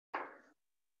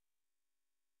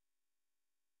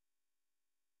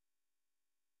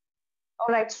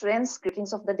All right, students,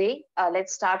 greetings of the day.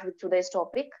 Let's start with today's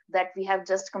topic that we have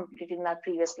just completed in our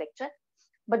previous lecture.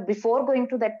 But before going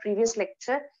to that previous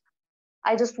lecture,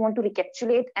 I just want to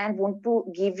recapitulate and want to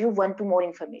give you one, two more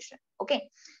information.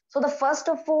 Okay. So the first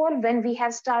of all, when we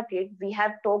have started, we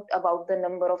have talked about the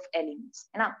number of elements.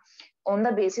 Now, on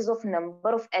the basis of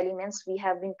number of elements, we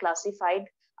have been classified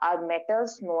our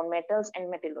metals, non-metals,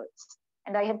 and metalloids.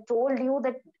 And I have told you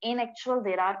that in actual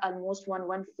there are almost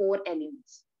 114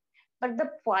 elements, but the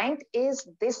point is,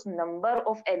 this number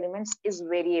of elements is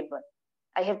variable.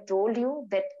 I have told you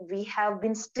that we have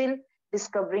been still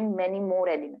discovering many more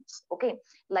elements. Okay,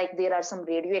 like there are some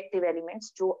radioactive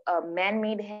elements जो man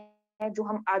made है, जो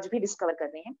हम आज भी discover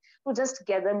कर रहे हैं to just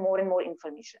gather more and more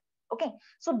information. Okay,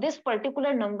 so this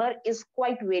particular number is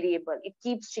quite variable. It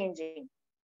keeps changing.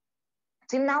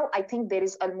 Till now, I think there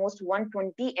is almost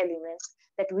 120 elements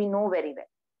that we know very well.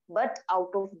 But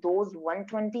out of those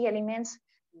 120 elements,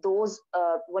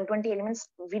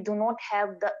 we do not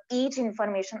have the each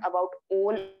information about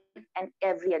all and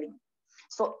every element.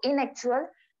 So in actual,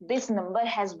 this number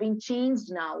has been changed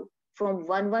now from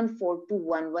 114 to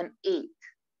 118.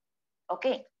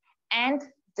 Okay, and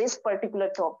this particular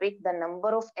topic, the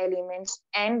number of elements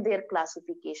and their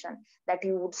classification, that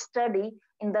you would study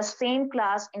in the same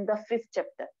class in the fifth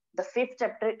chapter. The fifth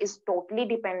chapter is totally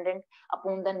dependent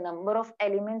upon the number of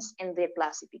elements and their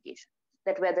classification,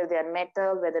 that whether they are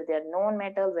metal, whether they are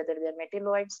non-metal, whether they are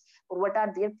metalloids, or what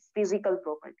are their physical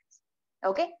properties.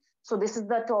 Okay, so this is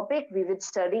the topic we will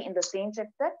study in the same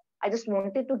chapter. I just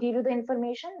wanted to give you the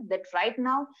information that right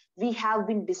now we have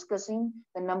been discussing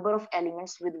the number of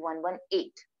elements with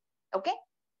 118. Okay,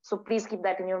 so please keep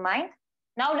that in your mind.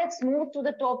 Now let's move to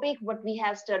the topic what we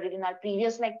have studied in our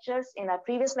previous lectures. In our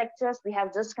previous lectures, we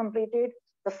have just completed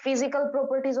the physical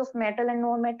properties of metal and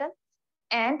non-metal,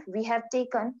 and we have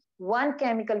taken one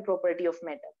chemical property of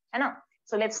metal.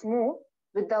 So let's move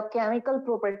with the chemical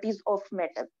properties of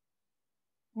metal.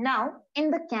 Now,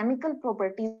 in the chemical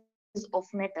properties of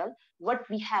metal, what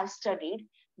we have studied,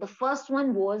 the first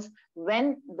one was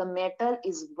when the metal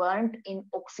is burnt in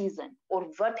oxygen, or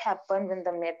what happened when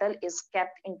the metal is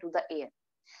kept into the air.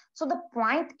 So the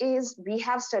point is, we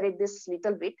have studied this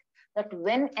little bit, that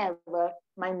whenever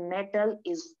my metal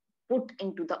is put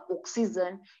into the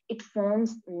oxygen, it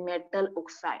forms metal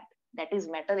oxide. That is,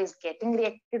 metal is getting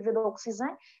reacted with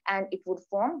oxygen and it would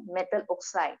form metal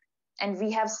oxide. And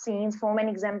we have seen so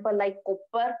many examples like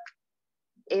copper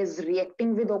is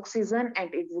reacting with oxygen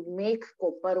and it would make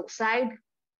copper oxide.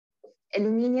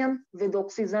 Aluminium with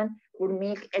oxygen would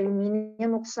make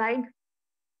aluminium oxide.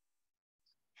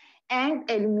 And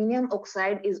aluminium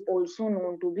oxide is also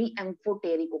known to be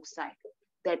amphoteric oxide.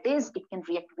 That is, it can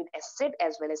react with acid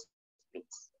as well as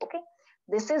base. Okay,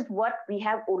 this is what we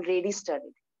have already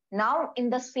studied. Now, in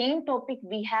the same topic,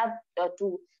 we have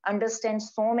to understand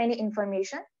so many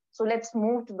information. So let's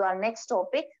move to our next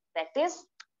topic. That is,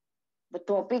 the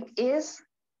topic is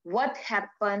what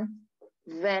happens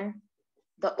when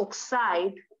the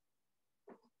oxide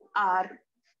are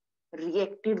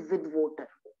reacted with water.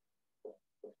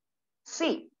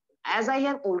 See, as I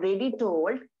have already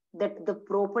told, that the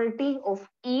property of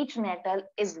each metal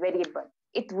is variable.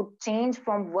 It would change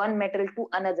from one metal to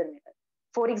another metal.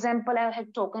 For example, I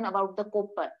have talked about the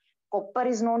copper. Copper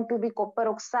is known to be copper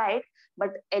oxide, but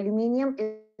aluminium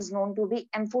is known to be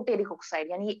amphoteric oxide,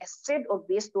 यानी ये acid और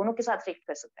base दोनों के साथ react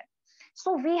कर सकता है.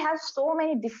 So we have so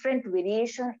many different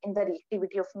variation in the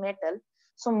reactivity of metal.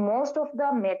 So most of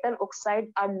the metal oxide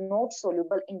are not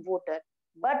soluble in water,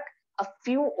 but a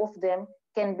few of them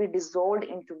can be dissolved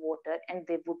into water and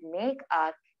they would make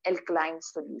our alkaline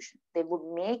solution. They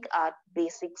would make our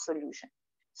basic solution.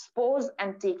 Suppose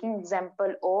I'm taking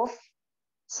example of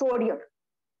sodium.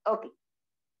 Okay,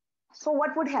 so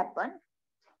what would happen?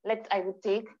 I would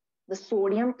take the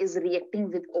sodium is reacting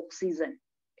with oxygen.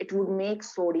 It would make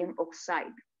sodium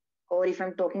oxide. Or if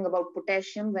I'm talking about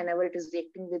potassium, whenever it is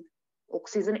reacting with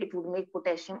oxygen, it would make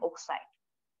potassium oxide.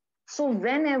 So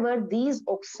whenever these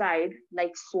oxide,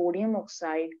 like sodium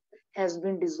oxide, has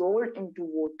been dissolved into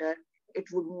water, it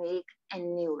would make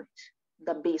NaOH,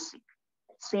 the basic.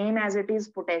 Same as it is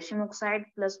potassium oxide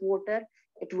plus water,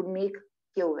 it would make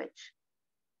KOH.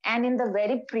 And in the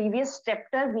very previous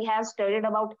chapter, we have studied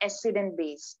about acid and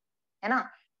base.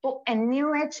 So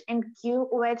NaOH and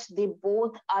KOH, they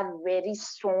both are very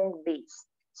strong base.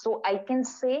 So I can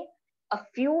say a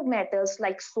few metals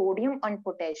like sodium and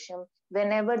potassium,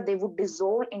 whenever they would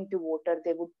dissolve into water,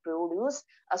 they would produce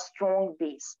a strong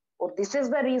base. Or this is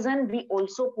the reason we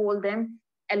also call them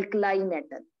alkali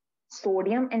metal.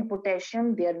 Sodium and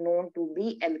potassium, they are known to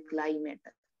be alkali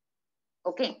metal.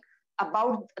 Okay.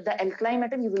 About the alkali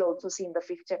metal, you will also see in the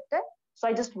fifth chapter. So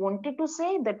I just wanted to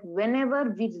say that whenever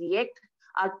we react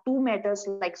are two metals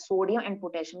like sodium and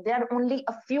potassium, there are only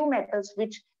a few metals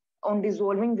which on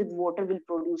dissolving with water will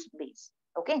produce base.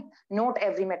 Okay, not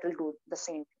every metal do the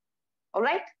same thing. All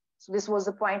right, so this was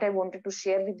the point I wanted to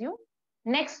share with you.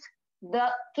 Next, the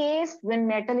case when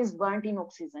metal is burnt in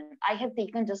oxygen. I have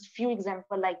taken just few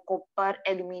examples like copper,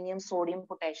 aluminium, sodium,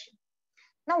 potassium.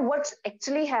 Now, what's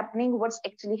actually happening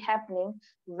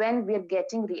when we are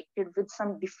getting reacted with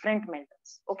some different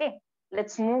metals? Okay,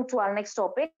 let's move to our next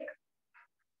topic.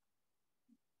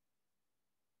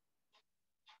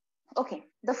 Okay,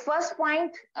 the first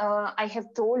point I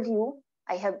have told you,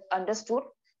 I have understood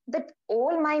that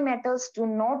all my metals do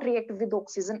not react with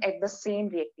oxygen at the same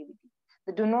reactivity.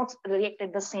 They do not react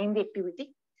at the same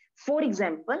reactivity. For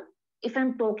example, if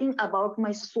I'm talking about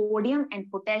my sodium and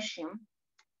potassium,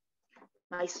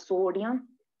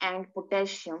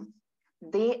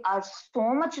 they are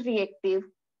so much reactive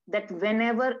that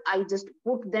whenever I just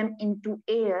put them into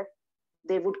air,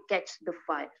 they would catch the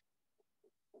fire.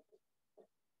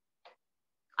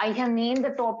 I have named the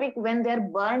topic when they're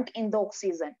burnt in the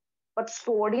oxygen. But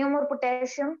sodium or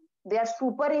potassium, they are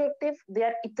super reactive. They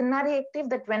are itna reactive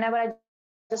that whenever I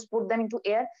just put them into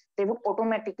air, they would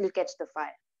automatically catch the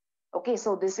fire. Okay,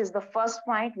 so this is the first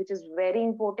point, which is very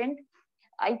important.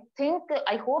 I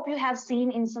hope you have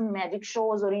seen in some magic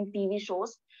shows or in TV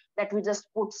shows that we just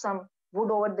put some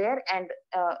wood over there, and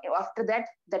after that,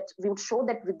 that we would show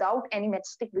that without any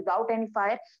matchstick, without any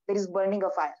fire, there is burning a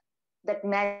fire. That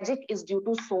magic is due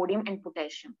to sodium and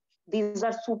potassium. These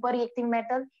are super reacting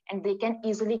metal, and they can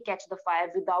easily catch the fire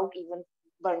without even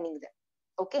burning them.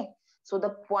 Okay, so the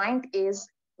point is,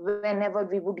 whenever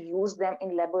we would use them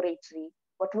in laboratory,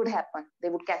 what would happen? They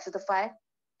would catch the fire,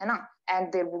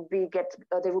 and there would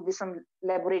be some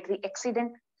laboratory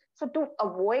accident. So to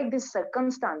avoid these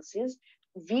circumstances,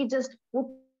 we just put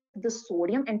the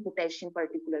sodium and potassium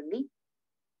particularly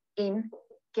in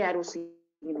kerosene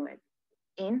oil.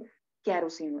 In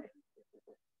kerosene oil.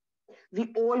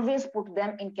 We always put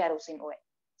them in kerosene oil,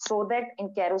 so that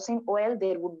in kerosene oil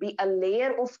there would be a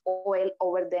layer of oil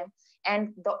over them,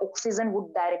 and the oxygen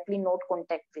would directly not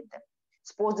contact with them.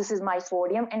 Suppose this is my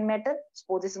sodium and metal.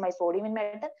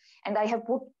 And I have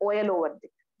put oil over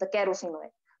it, the kerosene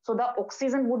oil. So the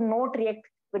oxygen would not react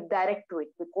with direct to it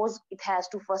because it has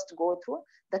to first go through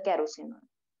the kerosene oil.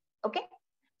 Okay.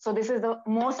 So this is the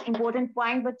most important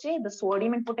point, bache. The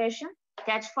sodium and potassium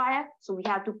catch fire. So we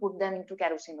have to put them into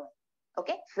kerosene oil.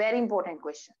 Okay. Very important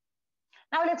question.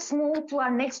 Now let's move to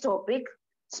our next topic.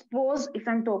 Suppose if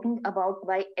I'm talking about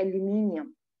by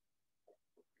aluminium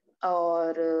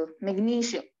or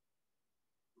magnesium.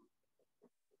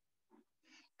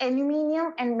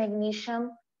 Aluminium and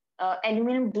magnesium,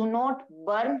 aluminum do not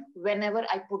burn whenever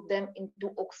I put them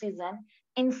into oxygen.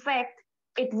 In fact,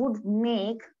 it would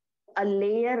make a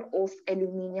layer of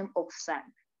aluminium oxide.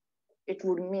 It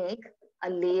would make a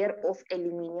layer of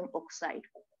aluminium oxide.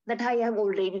 That I have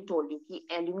already told you.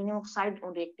 Aluminium oxide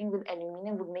reacting with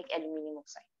aluminium would make aluminium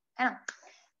oxide. Yeah.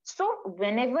 So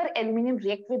whenever aluminium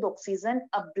reacts with oxygen,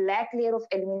 a black layer of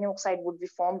aluminium oxide would be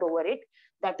formed over it.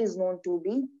 That is known to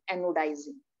be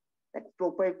anodizing. That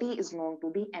property is known to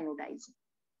be anodizing.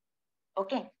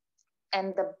 Okay.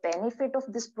 And the benefit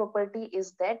of this property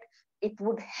is that it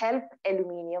would help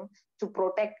aluminium to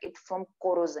protect it from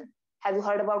corrosion. Have you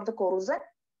heard about the corrosion?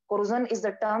 Corrosion is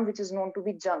the term which is known to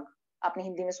be jung. आपने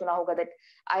हिंदी में सुना होगा that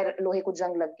लोहे को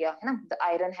जंग लग गया है ना, the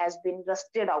iron has been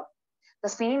rusted out. The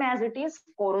same as it is,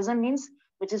 corrosion means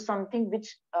which is something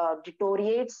which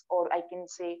deteriorates, or I can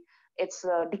say it's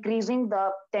decreasing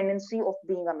the tendency of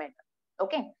being a metal.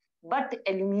 Okay, but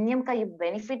aluminium का ये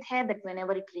benefit है that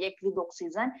whenever it reacts with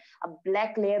oxygen, a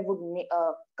black layer would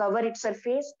cover its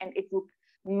surface and it would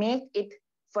make it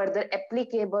further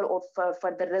applicable or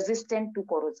further resistant to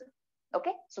corrosion.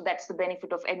 Okay, so that's the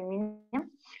benefit of aluminium.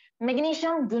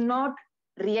 Magnesium do not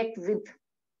react with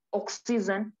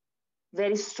oxygen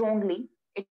very strongly.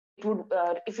 It would,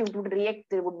 if it would react,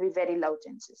 there would be very low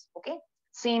chances. Okay,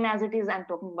 same as it is, I'm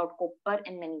talking about copper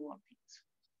and many more things.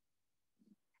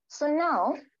 So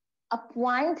now a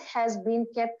point has been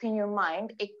kept in your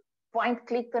mind. एक point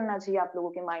click करना चाहिए आप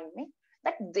लोगों के mind में,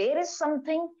 that there is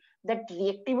something that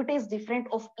reactivity is different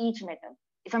of each metal.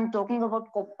 If I'm talking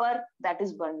about copper, that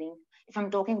is burning. If I'm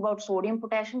talking about sodium,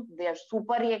 potassium, they are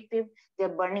super reactive. They are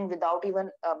burning without even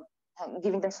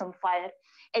giving them some fire.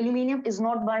 Aluminium is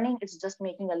not burning, it's just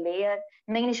making a layer.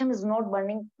 Magnesium is not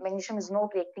burning, magnesium is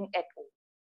not reacting at all.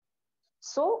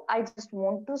 So I just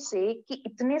want to say कि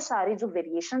इतने सारे जो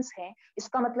variations हैं,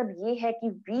 इसका मतलब ये है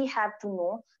कि we have to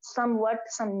know somewhat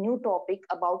some new topic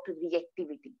about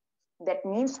reactivity. That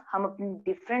means हम अपनी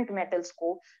डिफरेंट मेटल्स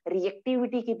को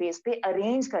रिएक्टिविटी के बेस पे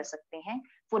अरेंज कर सकते हैं.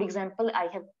 For example, I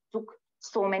have took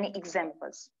so many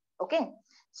examples. Okay,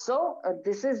 so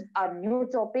this is our new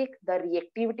topic, the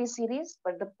reactivity series.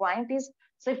 But the point is,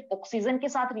 सिर्फ oxygen के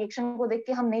साथ रिएक्शन को देख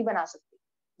के हम नहीं बना सकते.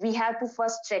 We have to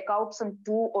first check out some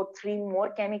 2 or 3 more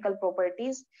chemical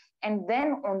properties, and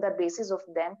then on the basis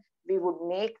of them we would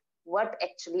make what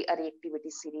actually a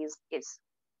reactivity series is.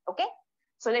 Okay,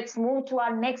 so let's move to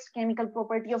our next chemical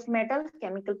property of metal.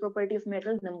 Chemical property of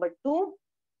metal number 2.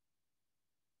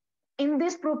 In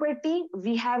this property,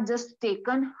 we have just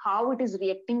taken how it is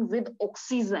reacting with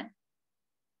oxygen.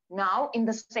 Now, in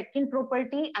the second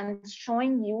property, I'm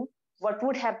showing you what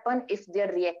would happen if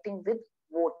they're reacting with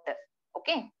water.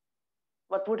 Okay?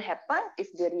 What would happen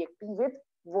if they're reacting with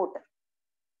water?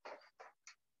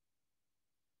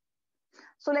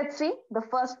 So let's see the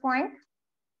first point.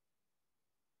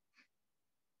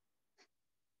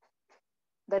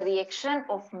 The reaction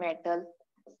of metal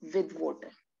with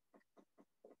water.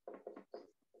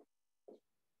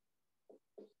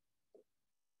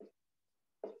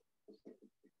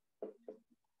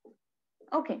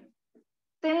 Okay,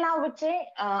 till now बच्चे,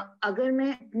 अगर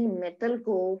मैं अपनी metal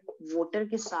को water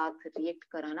के साथ react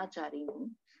कराना चाह रही हूँ,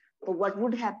 तो what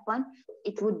would happen?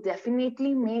 It would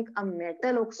definitely make a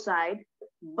metal oxide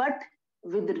but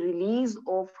with release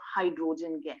of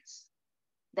hydrogen gas.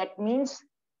 That means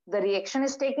the reaction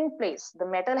is taking place. The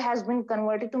metal has been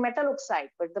converted to metal oxide,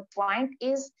 but the point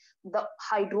is the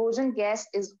hydrogen gas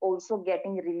is also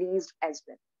getting released as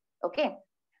well. Okay,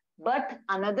 but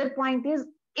another point is,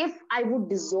 if I would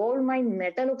dissolve my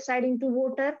metal oxide into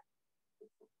water,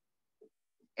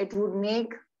 it would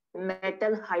make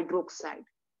metal hydroxide.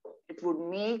 It would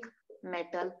make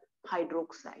metal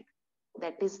hydroxide.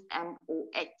 That is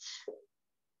MOH.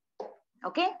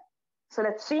 Okay, so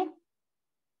let's see.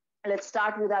 Let's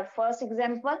start with our first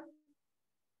example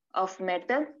of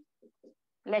metal.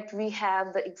 Let we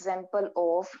have the example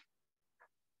of,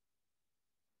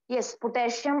 yes,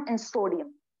 potassium and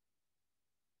sodium.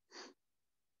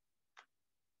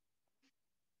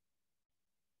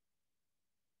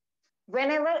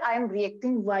 Whenever I am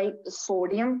reacting with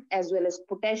sodium as well as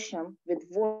potassium with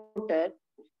water,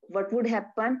 what would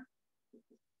happen?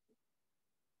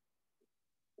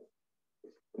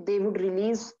 They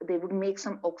would make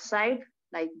some oxide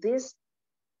like this,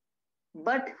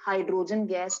 but hydrogen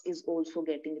gas is also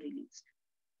getting released.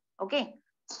 Okay,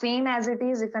 same as it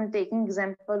is if I'm taking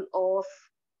example of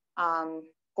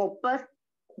copper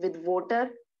with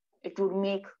water, it would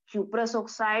make cuprous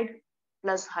oxide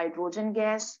plus hydrogen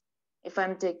gas. If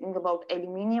I'm taking about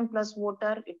aluminium plus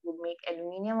water, it would make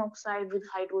aluminium oxide with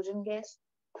hydrogen gas.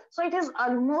 So it is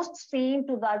almost same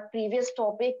to that previous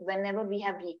topic whenever we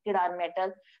have reacted our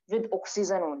metal with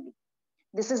oxygen only.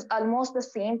 This is almost the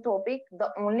same topic. The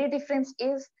only difference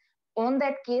is, on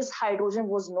that case, hydrogen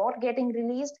was not getting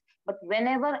released, but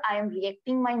whenever I am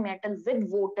reacting my metal with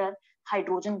water,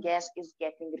 hydrogen gas is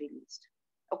getting released.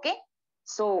 Okay,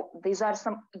 so these are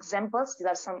some examples. These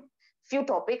are some few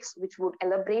topics which would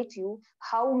elaborate you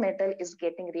how metal is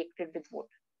getting reacted with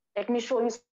water. Let me show you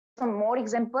some more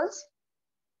examples.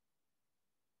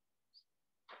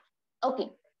 Okay,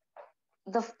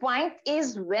 the point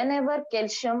is, whenever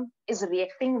calcium is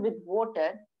reacting with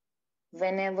water,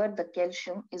 whenever the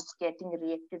calcium is getting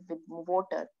reacted with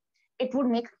water, it would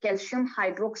make calcium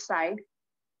hydroxide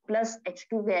plus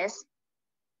H2 gas.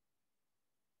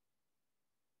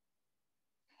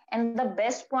 And the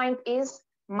best point is,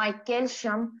 my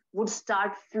calcium would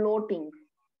start floating.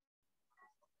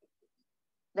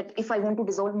 That if I want to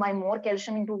dissolve my more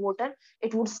calcium into water,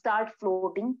 it would start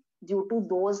floating due to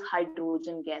those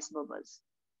hydrogen gas bubbles.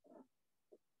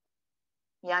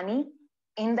 Yani,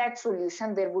 in that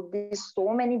solution, there would be so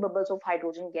many bubbles of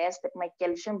hydrogen gas that my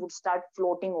calcium would start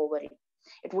floating over it.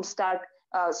 It would start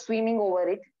swimming over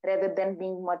it rather than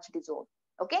being much dissolved.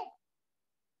 Okay.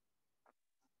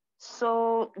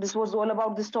 So this was all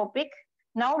about this topic.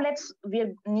 Now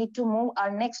we need to move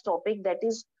our next topic, that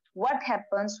is what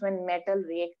happens when metal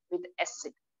react with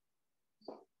acid.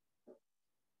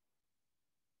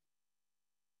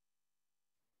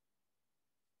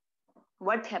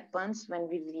 What happens when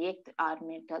we react our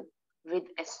metal with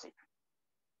acid?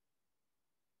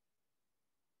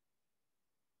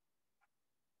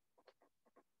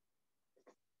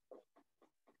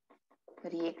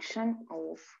 Reaction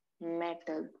of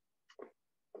metal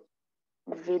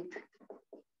with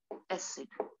acid.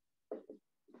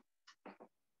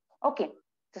 Okay,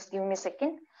 just give me a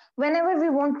second. Whenever we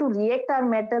want to react our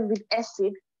metal with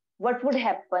acid, what would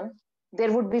happen?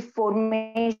 There would be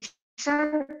formation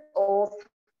of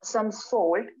some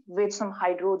salt with some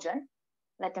hydrogen.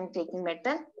 Let I'm taking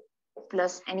metal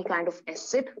plus any kind of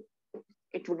acid.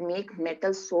 It would make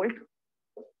metal salt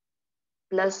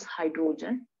plus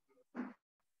hydrogen.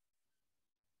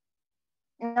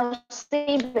 Now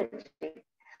see,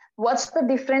 what's the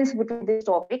difference between this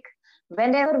topic?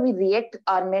 Whenever we react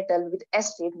our metal with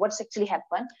acid, what's actually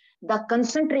happen? The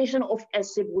concentration of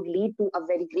acid would lead to a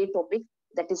very great topic,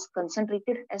 that is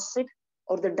concentrated acid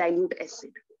or the dilute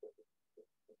acid.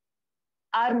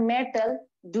 Our metal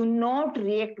do not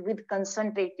react with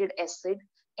concentrated acid.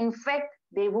 In fact,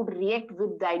 they would react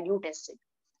with dilute acid.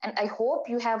 And I hope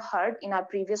you have heard in our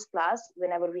previous class,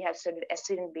 whenever we have studied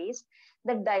acid and base,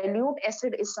 that dilute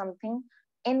acid is something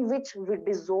in which we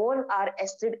dissolve our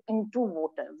acid into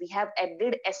water. We have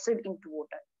added acid into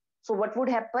water. So what would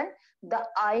happen? The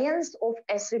ions of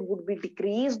acid would be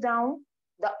decreased down,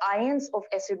 the ions of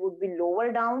acid would be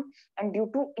lower down, and due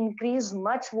to increase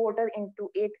much water into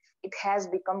it, it has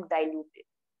become diluted.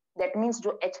 That means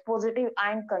जो H positive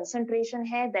ion concentration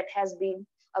है, that has been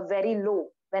a very low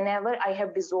whenever I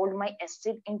have dissolved my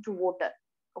acid into water.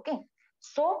 Okay,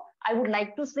 so I would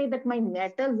like to say that my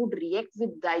metal would react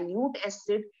with dilute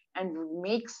acid and would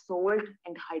make salt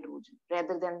and hydrogen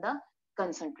rather than the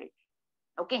concentrate.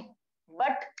 Okay,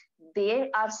 but there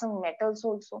are some metals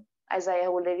also. As I have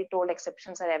already told,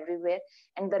 exceptions are everywhere,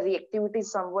 and the reactivity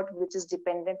is somewhat which is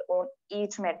dependent on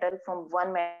each metal from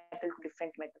one metal to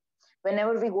different metal.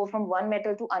 Whenever we go from one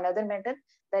metal to another metal,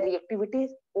 the reactivity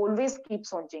always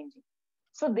keeps on changing.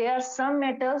 So there are some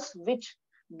metals which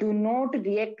do not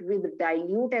react with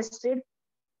dilute acid.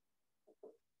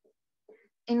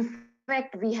 In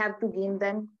fact, we have to gain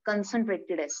them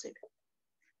concentrated acid.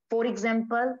 For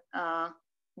example,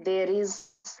 there is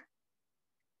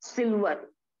silver.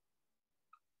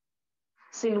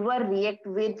 Silver react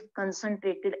with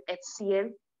concentrated HCl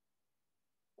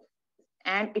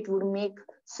and it would make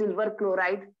silver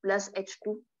chloride plus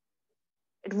H2.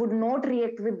 It would not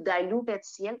react with dilute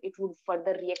HCl, it would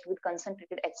further react with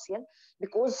concentrated HCl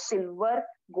because silver,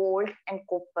 gold and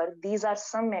copper, these are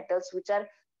some metals which are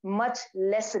much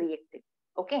less reactive.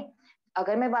 Okay,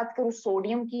 अगर मैं बात करूं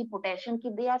sodium की, potassium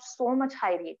की, they are so much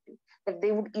high reactive that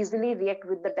they would easily react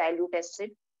with the dilute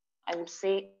acid. I would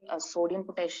say sodium,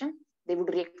 potassium, they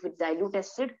would react with dilute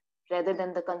acid rather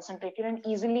than the concentrated and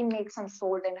easily make some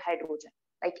salt and hydrogen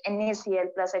like NaCl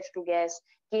plus H2 gas,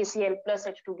 KCl plus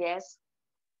H2 gas.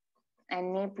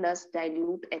 Na plus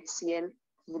dilute HCl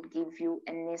would give you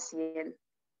NaCl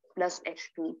plus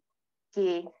H2.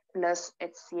 K plus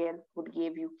HCl would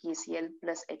give you KCl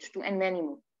plus H2 and many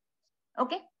more.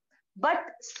 Okay, but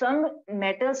some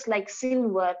metals like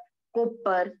silver,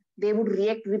 copper, they would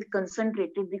react with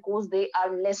concentrated because they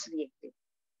are less reactive.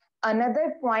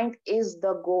 Another point is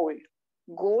the gold.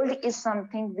 Gold is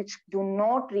something which do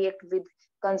not react with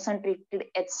concentrated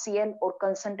HCl or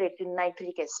concentrated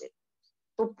nitric acid.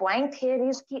 तो point here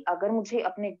is कि अगर मुझे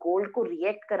अपने gold को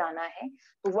react कराना है,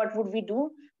 तो what would we do?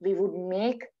 We would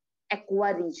make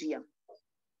aqua regia.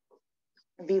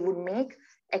 We would make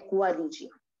aqua regia.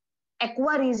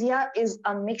 Aqua regia is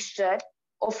a mixture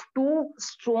of two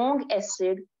strong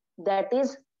acid, that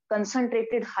is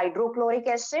concentrated hydrochloric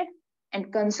acid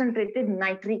and concentrated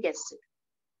nitric acid.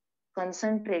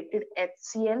 Concentrated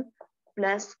HCl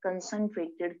plus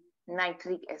concentrated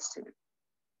nitric acid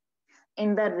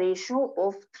in the ratio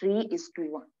of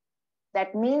 3:1.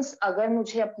 That means अगर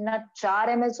मुझे अपना 4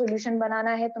 ml solution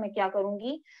बनाना है तो मैं क्या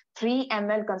करूंगी, 3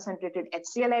 ml concentrated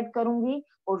HCl add करूंगी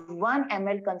और 1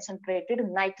 ml concentrated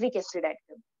nitric acid add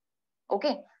करूंगी.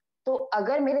 ओके, तो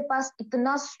अगर मेरे पास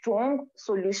इतना स्ट्रॉन्ग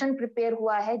सॉल्यूशन प्रिपेयर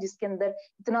हुआ है जिसके अंदर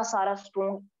इतना सारा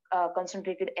strong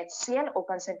concentrated HCl or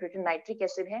concentrated nitric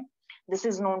acid है, this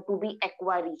is known to be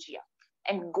aqua regia.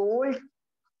 And gold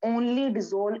only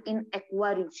dissolve in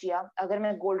aqua regia. अगर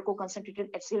मैं gold को concentrated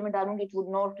HCl में डालूंगी, it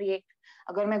would not react.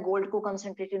 अगर मैं gold को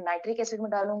concentrated nitric acid में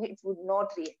डालूंगी, it would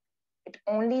not react. It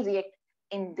only react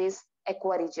in this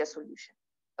aqua regia solution.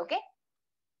 Okay,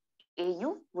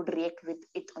 Au would react with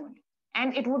it only,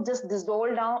 and it would just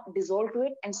dissolve to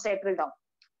it and settle down.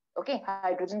 Okay,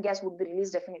 hydrogen gas would be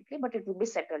released definitely, but it would be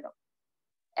settled down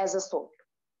as a salt.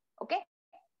 Okay,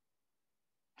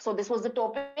 so this was the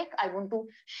topic I want to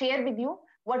share with you.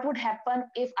 What would happen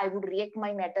if I would react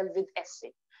my metal with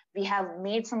acid? We have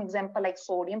made some example like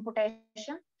sodium,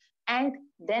 potassium, and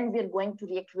then we're going to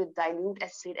react with dilute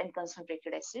acid and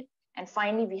concentrated acid. And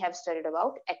finally, we have studied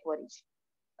about aqua regia.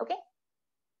 Okay,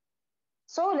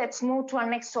 so let's move to our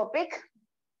next topic.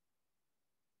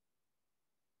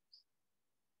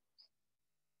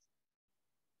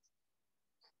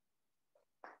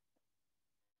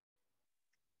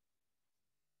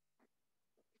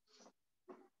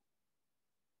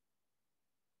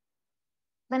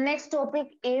 The next topic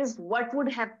is what would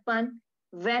happen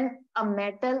when a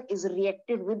metal is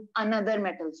reacted with another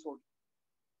metal salt.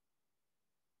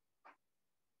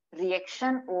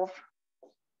 Reaction of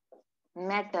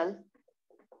metal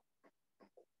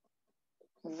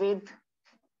with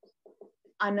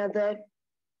another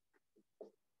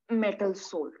metal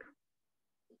salt.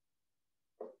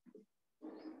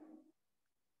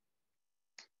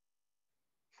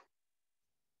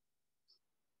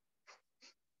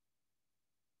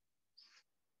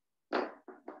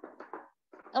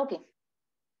 Okay,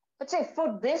 but say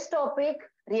for this topic,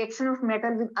 reaction of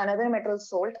metal with another metal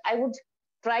salt, I would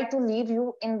try to lead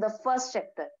you in the first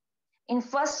chapter. In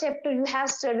first chapter, you have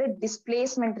studied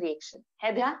displacement reaction.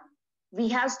 Hedya, we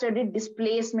have studied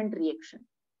displacement reaction.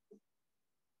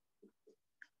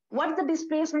 What the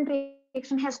displacement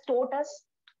reaction has taught us?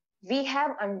 We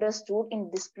have understood in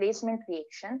displacement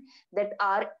reaction that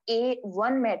our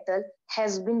one metal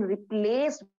has been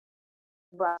replaced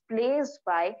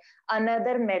by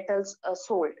another metal's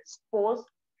salt. Suppose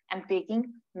I'm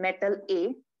taking metal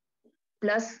A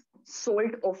plus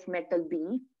salt of metal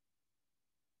B.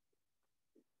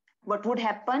 What would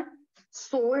happen?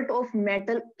 Salt of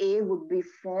metal A would be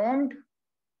formed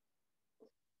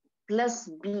plus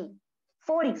B.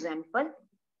 For example,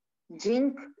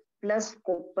 zinc plus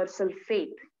copper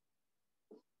sulfate.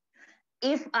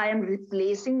 If I am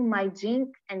replacing my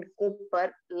zinc and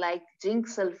copper like zinc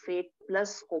sulfate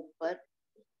plus copper,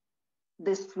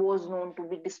 this was known to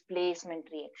be displacement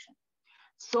reaction.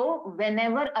 So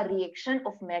whenever a reaction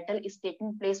of metal is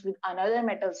taking place with another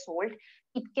metal salt,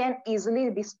 it can easily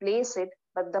displace it.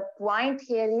 But the point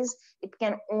here is it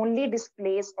can only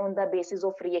displace on the basis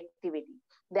of reactivity.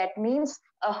 That means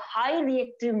a high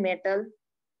reactive metal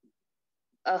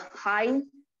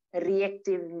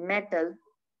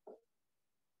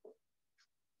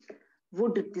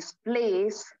would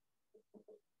displace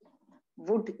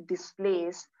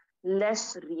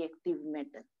less reactive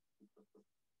metal.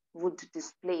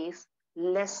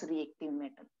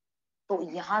 तो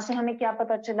यहां से हमें क्या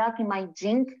पता चला कि my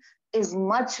zinc is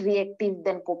much reactive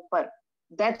than copper.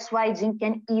 That's why zinc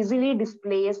can easily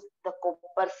displace the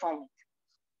copper from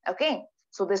it. Okay,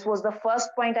 so this was the first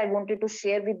point I wanted to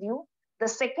share with you. The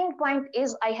second point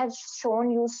is I have shown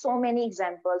you so many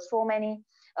examples, so many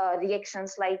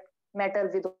reactions like metal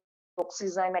with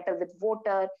oxygen, metal with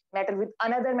water, metal with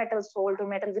another metal salt, or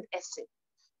metal with acid.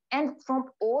 And from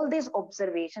all these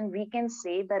observations, we can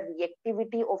say the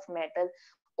reactivity of metal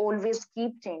always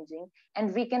keep changing,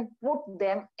 and we can put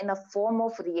them in a form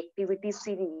of reactivity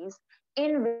series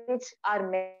in which our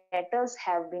metals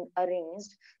have been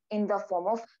arranged in the form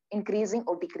of increasing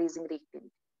or decreasing reactivity.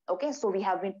 Okay, so we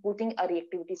have been putting a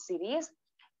reactivity series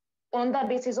on the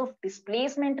basis of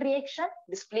displacement reaction.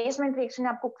 Displacement reaction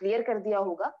आपको clear कर दिया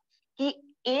होगा कि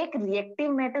एक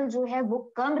reactive metal जो है वो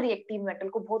कम reactive metal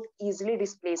को बहुत easily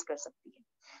displace कर सकती है.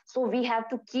 So we have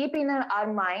to keep in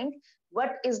our mind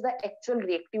what is the actual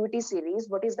reactivity series,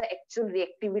 what is the actual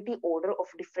reactivity order of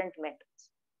different metals.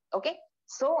 Okay,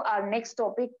 so our next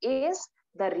topic is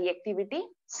the reactivity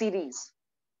series.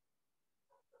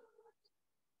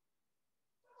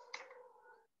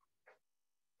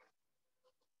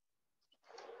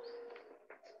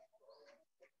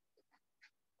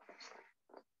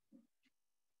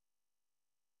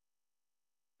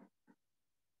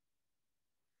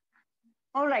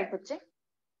 All right, बच्चे,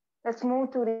 let's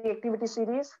move to reactivity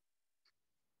series.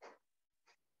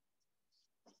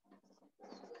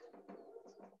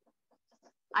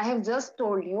 I have just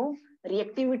told you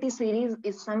reactivity series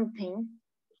is something,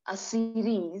 a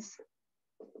series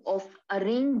of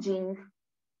arranging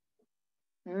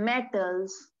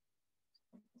metals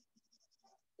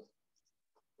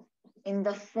in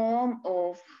the form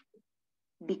of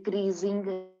decreasing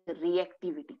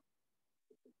reactivity.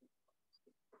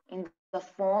 In the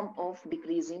form of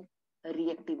decreasing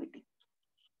reactivity.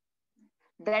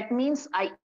 That means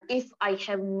if I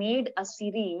have made a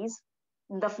series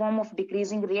in the form of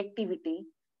decreasing reactivity,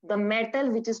 the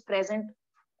metal which is present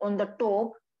on the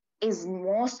top is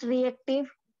most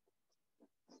reactive,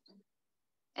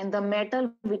 and the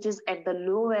metal which is at the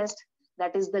lowest,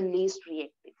 that is the least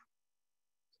reactive.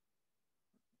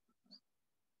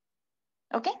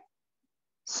 Okay,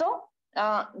 so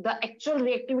the actual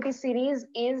reactivity series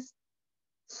is,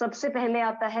 सबसे पहले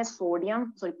आता है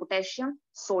potassium,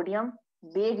 sodium,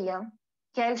 barium,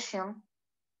 calcium,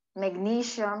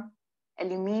 magnesium,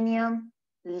 aluminium,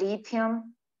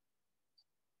 lithium,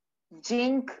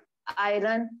 zinc,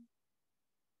 iron,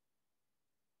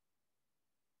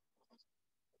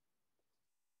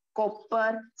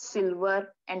 copper,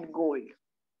 silver and gold.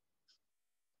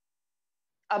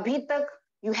 अभी तक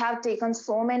You have taken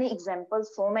so many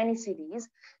examples, so many series.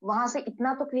 वहां से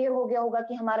इतना तो क्लियर हो गया होगा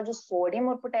कि हमारा जो सोडियम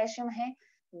और पोटेशियम है,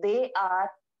 they are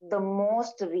the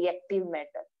most reactive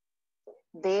metal.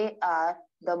 They are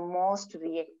the most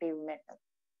reactive metal.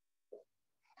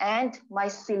 And my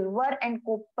silver and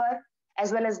copper,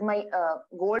 as well as my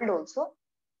gold also,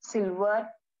 silver,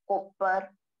 copper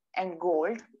and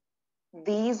gold,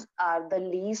 these are the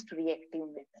least reactive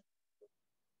metal.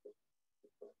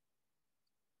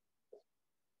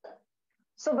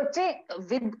 So बच्चे,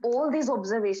 with all these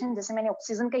observation, जैसे मैंने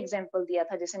oxygen का example दिया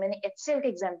था, जैसे मैंने HCl का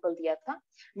example दिया था,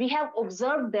 we have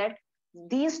observed that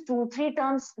these two three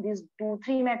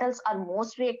metals are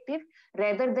most reactive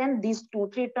rather than these two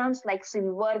three terms like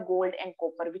silver, gold and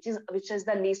copper, which is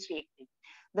the least reactive.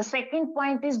 The second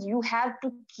point is you have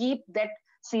to keep that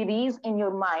series in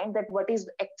your mind, that what is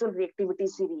the actual reactivity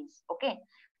series. Okay,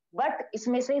 but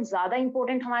इसमें से ज्यादा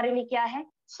important हमारे लिए क्या है?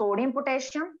 Sodium,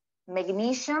 potassium,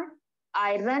 magnesium,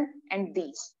 iron and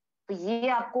these. तो ये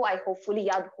आपको आई होपफुली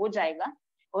याद हो जाएगा.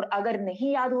 और अगर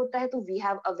नहीं याद होता है तो we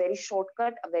have a very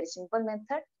shortcut, a very simple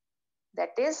method,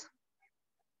 that is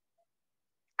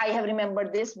I have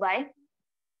remembered this by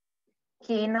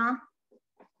केना,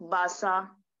 बासा,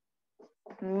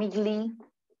 मिगली,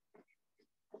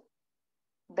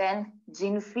 then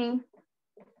Jinfi,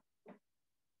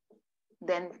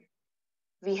 then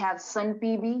we have Sun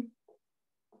PB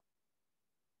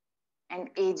and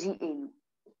AgAU.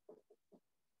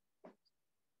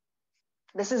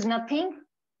 This is nothing.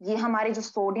 ये हमारे जो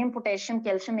sodium, potassium,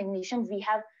 calcium, magnesium, we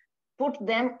have put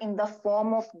them in the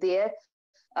form of their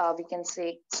we can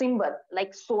say symbol,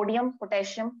 like sodium,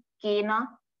 potassium, Kna,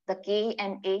 the K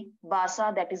and A,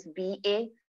 Basa, that is Ba,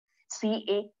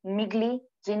 Ca, Migli,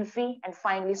 Jinfi, and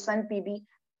finally Sun PB,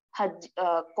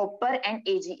 copper and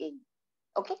AgA.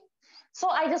 Okay, so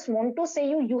I just want to say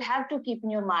you have to keep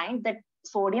in your mind that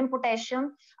sodium,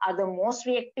 potassium are the most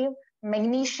reactive.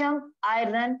 Magnesium,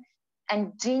 iron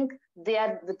and zinc,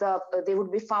 they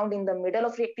would be found in the middle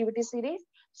of reactivity series.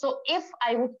 So if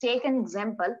I would take an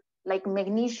example like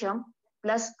magnesium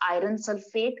plus iron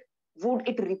sulfate, would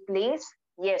it replace?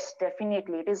 Yes,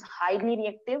 definitely. It is highly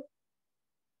reactive.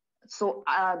 So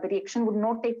the reaction would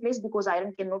not take place because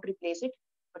iron cannot replace it,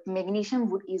 but magnesium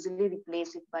would easily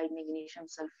replace it by magnesium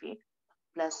sulfate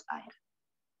plus iron.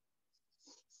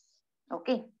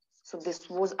 Okay, so this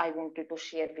was I wanted to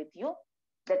share with you,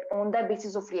 that on the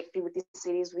basis of reactivity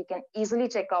series we can easily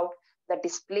check out the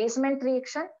displacement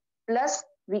reaction, plus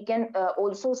we can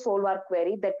also solve our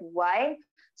query that why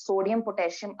sodium,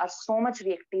 potassium are so much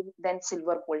reactive than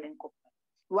silver, gold and copper.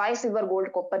 Why silver, gold,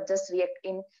 copper just react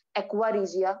in aqua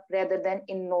regia rather than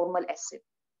in normal acid.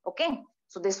 Okay,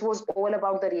 so this was all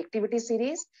about the reactivity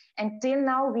series, and till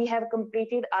now we have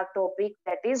completed our topic,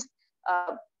 that is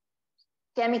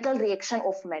chemical reaction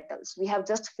of metals. We have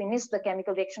just finished the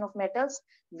chemical reaction of metals.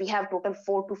 We have total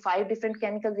 4 to 5 different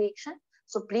chemical reaction.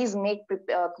 So please make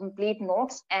complete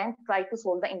notes and try to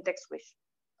solve the in-text question.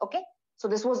 Okay, so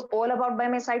this was all about by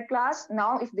my side class.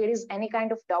 Now if there is any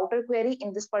kind of doubt or query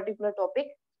in this particular topic,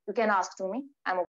 you can ask to me. I'm